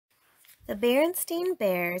The Berenstain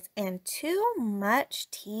Bears and Too Much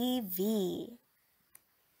TV.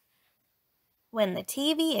 When the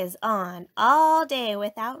TV is on all day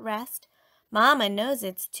without rest, Mama knows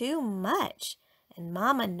it's too much, and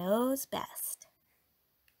Mama knows best.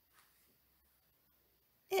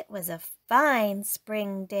 It was a fine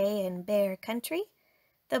spring day in Bear Country.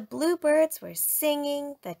 The bluebirds were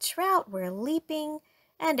singing, the trout were leaping,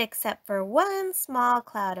 and except for one small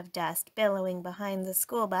cloud of dust billowing behind the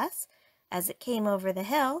school bus as it came over the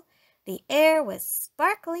hill, the air was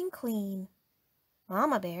sparkling clean.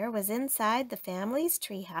 Mama Bear was inside the family's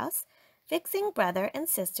treehouse, fixing Brother and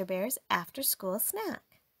Sister Bear's after-school snack.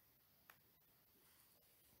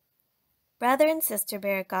 Brother and Sister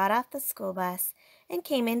Bear got off the school bus and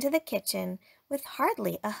came into the kitchen with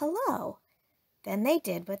hardly a hello. Then they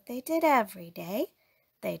did what they did every day.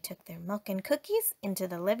 They took their milk and cookies into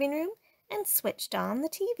the living room and switched on the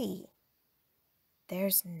TV.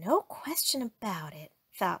 There's no question about it,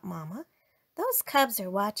 thought Mama. Those cubs are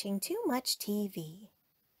watching too much TV.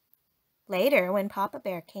 Later, when Papa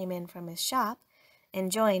Bear came in from his shop and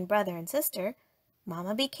joined Brother and Sister,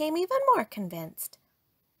 Mama became even more convinced.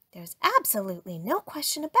 There's absolutely no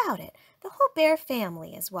question about it. The whole Bear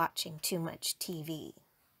family is watching too much TV.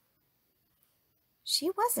 She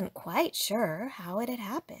wasn't quite sure how it had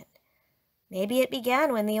happened. Maybe it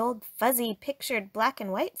began when the old fuzzy pictured black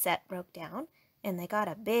and white set broke down and they got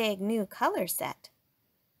a big new color set.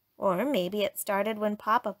 Or maybe it started when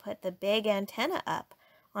Papa put the big antenna up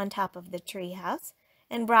on top of the treehouse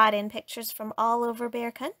and brought in pictures from all over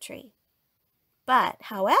Bear Country. But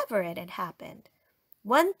however it had happened,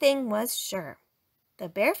 one thing was sure. The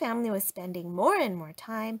Bear family was spending more and more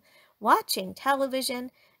time watching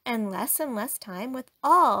television and less time with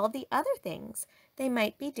all the other things they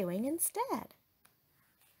might be doing instead.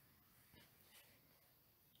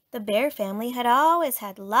 The Bear family had always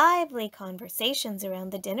had lively conversations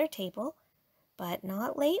around the dinner table, but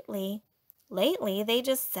not lately. Lately, they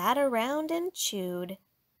just sat around and chewed.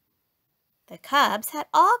 The cubs had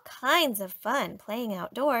all kinds of fun playing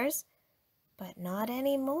outdoors, but not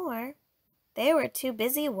anymore. They were too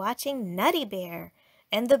busy watching Nutty Bear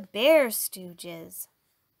and the Bear Stooges.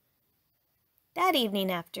 That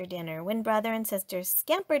evening after dinner, when Brother and Sister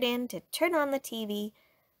scampered in to turn on the TV,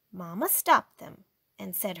 Mama stopped them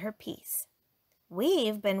and said her piece.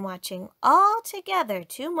 We've been watching altogether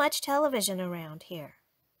too much television around here.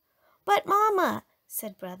 But Mama,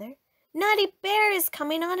 said Brother, Nutty Bear is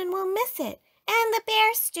coming on and we'll miss it. And the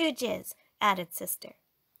Bear Stooges, added Sister.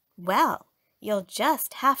 Well, you'll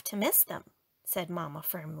just have to miss them, said Mama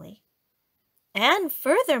firmly. And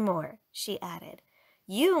furthermore, she added,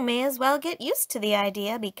 you may as well get used to the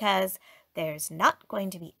idea because there's not going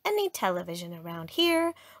to be any television around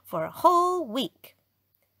here for a whole week.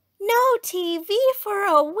 No TV for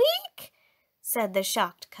a week? Said the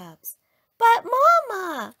shocked cubs. But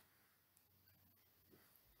Mama!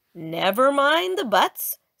 Never mind the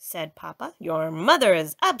buts, said Papa. Your mother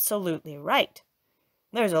is absolutely right.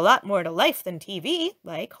 There's a lot more to life than TV,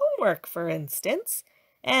 like homework, for instance,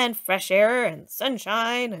 and fresh air and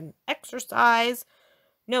sunshine and exercise.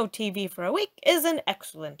 No TV for a week is an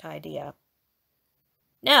excellent idea.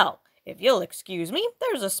 Now, if you'll excuse me,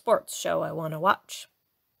 there's a sports show I want to watch.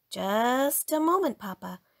 Just a moment,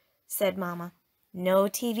 Papa, said Mama. No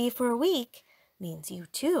TV for a week means you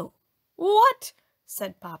too. What?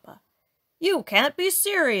 Said Papa. You can't be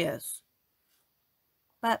serious.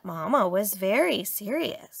 But Mama was very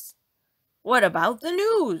serious. What about the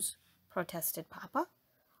news? Protested Papa.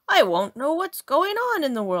 I won't know what's going on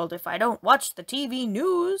in the world if I don't watch the TV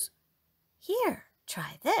news. Here,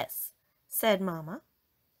 try this, said Mama.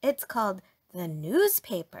 It's called the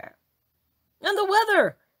newspaper. And the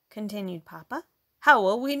weather, continued Papa. How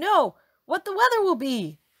will we know what the weather will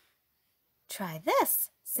be? Try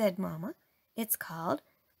this, said Mama. It's called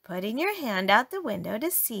putting your hand out the window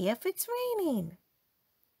to see if it's raining.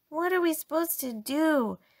 What are we supposed to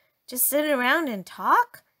do? Just sit around and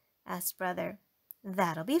talk? Asked Brother.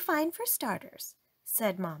 That'll be fine for starters,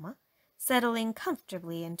 said Mama, settling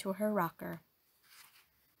comfortably into her rocker.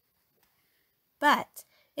 But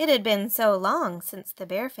it had been so long since the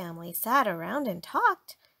Bear family sat around and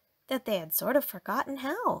talked that they had sort of forgotten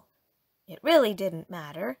how. It really didn't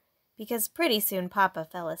matter, because pretty soon Papa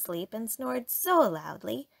fell asleep and snored so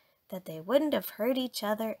loudly that they wouldn't have heard each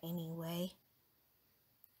other anyway.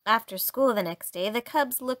 After school the next day, the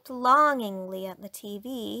cubs looked longingly at the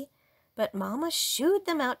TV, but Mama shooed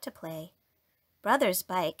them out to play. Brother's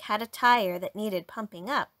bike had a tire that needed pumping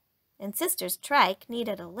up, and Sister's trike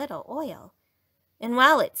needed a little oil. And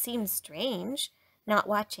while it seemed strange, not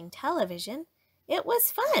watching television, it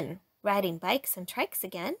was fun riding bikes and trikes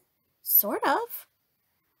again. Sort of.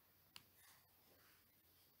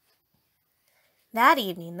 That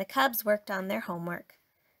evening, the cubs worked on their homework.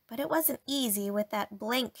 But it wasn't easy with that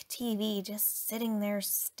blank TV just sitting there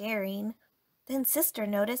staring. Then Sister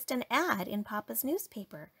noticed an ad in Papa's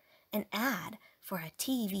newspaper, an ad for a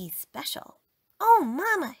TV special. "Oh,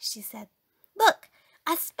 Mama," she said, "look,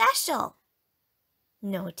 a special."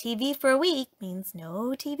 "No TV for a week means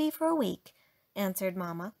no TV for a week," answered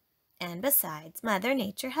Mama. "And besides, Mother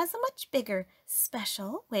Nature has a much bigger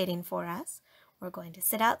special waiting for us. We're going to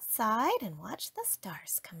sit outside and watch the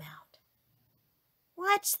stars come out."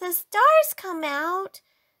 "Watch the stars come out,"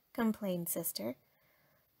 complained Sister.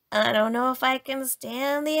 "I don't know if I can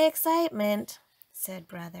stand the excitement," said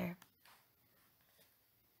Brother.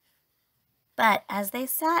 But as they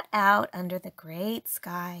sat out under the great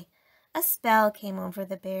sky, a spell came over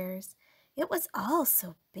the bears. It was all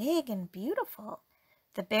so big and beautiful.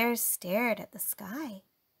 The bears stared at the sky.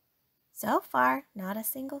 So far, not a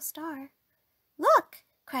single star. "Look!"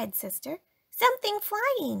 cried Sister. "Something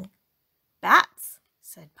flying." "Bats,"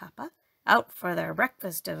 said Papa, "out for their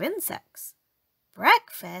breakfast of insects."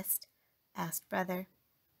 "Breakfast?" asked Brother.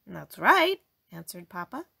 "That's right," answered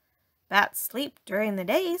Papa. "Bats sleep during the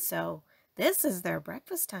day, so this is their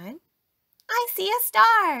breakfast time." "I see a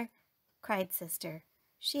star!" cried Sister.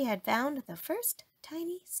 She had found the first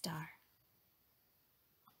tiny star.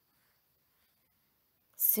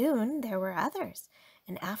 Soon there were others,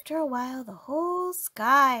 and after a while the whole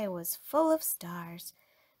sky was full of stars,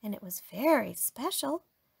 and it was very special,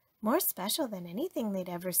 more special than anything they'd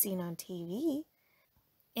ever seen on TV.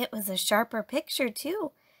 It was a sharper picture,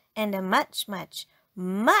 too, and a much, much,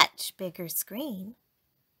 much bigger screen.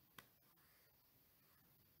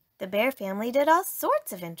 The bear family did all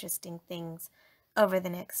sorts of interesting things over the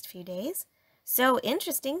next few days, so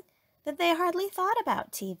interesting that they hardly thought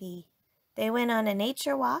about TV. They went on a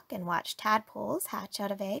nature walk and watched tadpoles hatch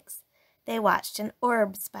out of eggs. They watched an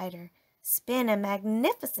orb spider spin a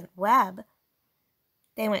magnificent web.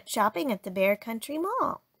 They went shopping at the Bear Country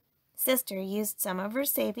Mall. Sister used some of her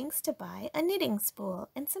savings to buy a knitting spool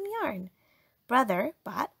and some yarn. Brother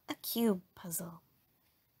bought a cube puzzle.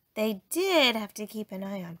 They did have to keep an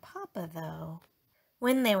eye on Papa, though.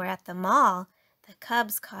 When they were at the mall, the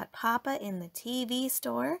cubs caught Papa in the TV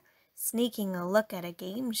store, sneaking a look at a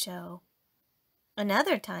game show.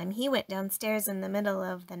 Another time he went downstairs in the middle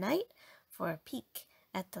of the night for a peek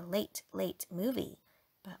at the late, late movie,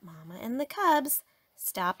 but Mama and the cubs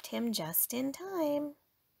stopped him just in time.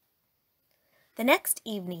 The next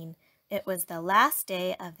evening, it was the last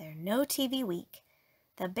day of their no TV week.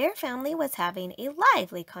 The bear family was having a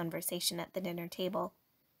lively conversation at the dinner table.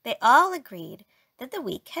 They all agreed that the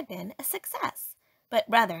week had been a success, but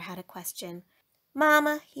Brother had a question.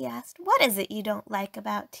 "Mama," he asked, "what is it you don't like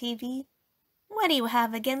about TV? What do you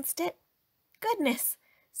have against it?" "Goodness,"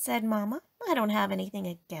 said Mama, "I don't have anything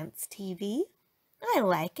against TV. I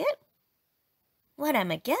like it. What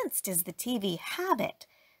I'm against is the TV habit,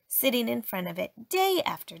 sitting in front of it day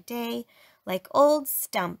after day, like old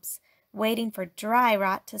stumps, waiting for dry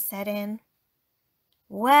rot to set in."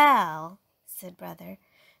 "Well," said Brother,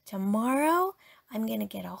 "tomorrow I'm going to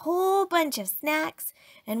get a whole bunch of snacks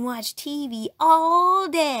and watch TV all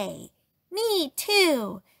day." "Me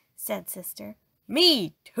too," said Sister.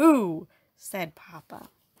 "Me too," said Papa.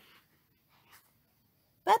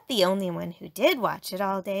 But the only one who did watch it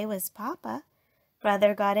all day was Papa.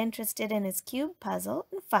 Brother got interested in his cube puzzle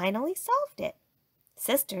and finally solved it.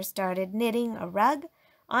 Sister started knitting a rug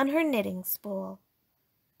on her knitting spool.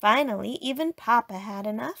 Finally, even Papa had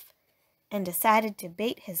enough and decided to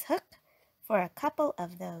bait his hook for a couple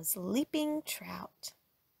of those leaping trout.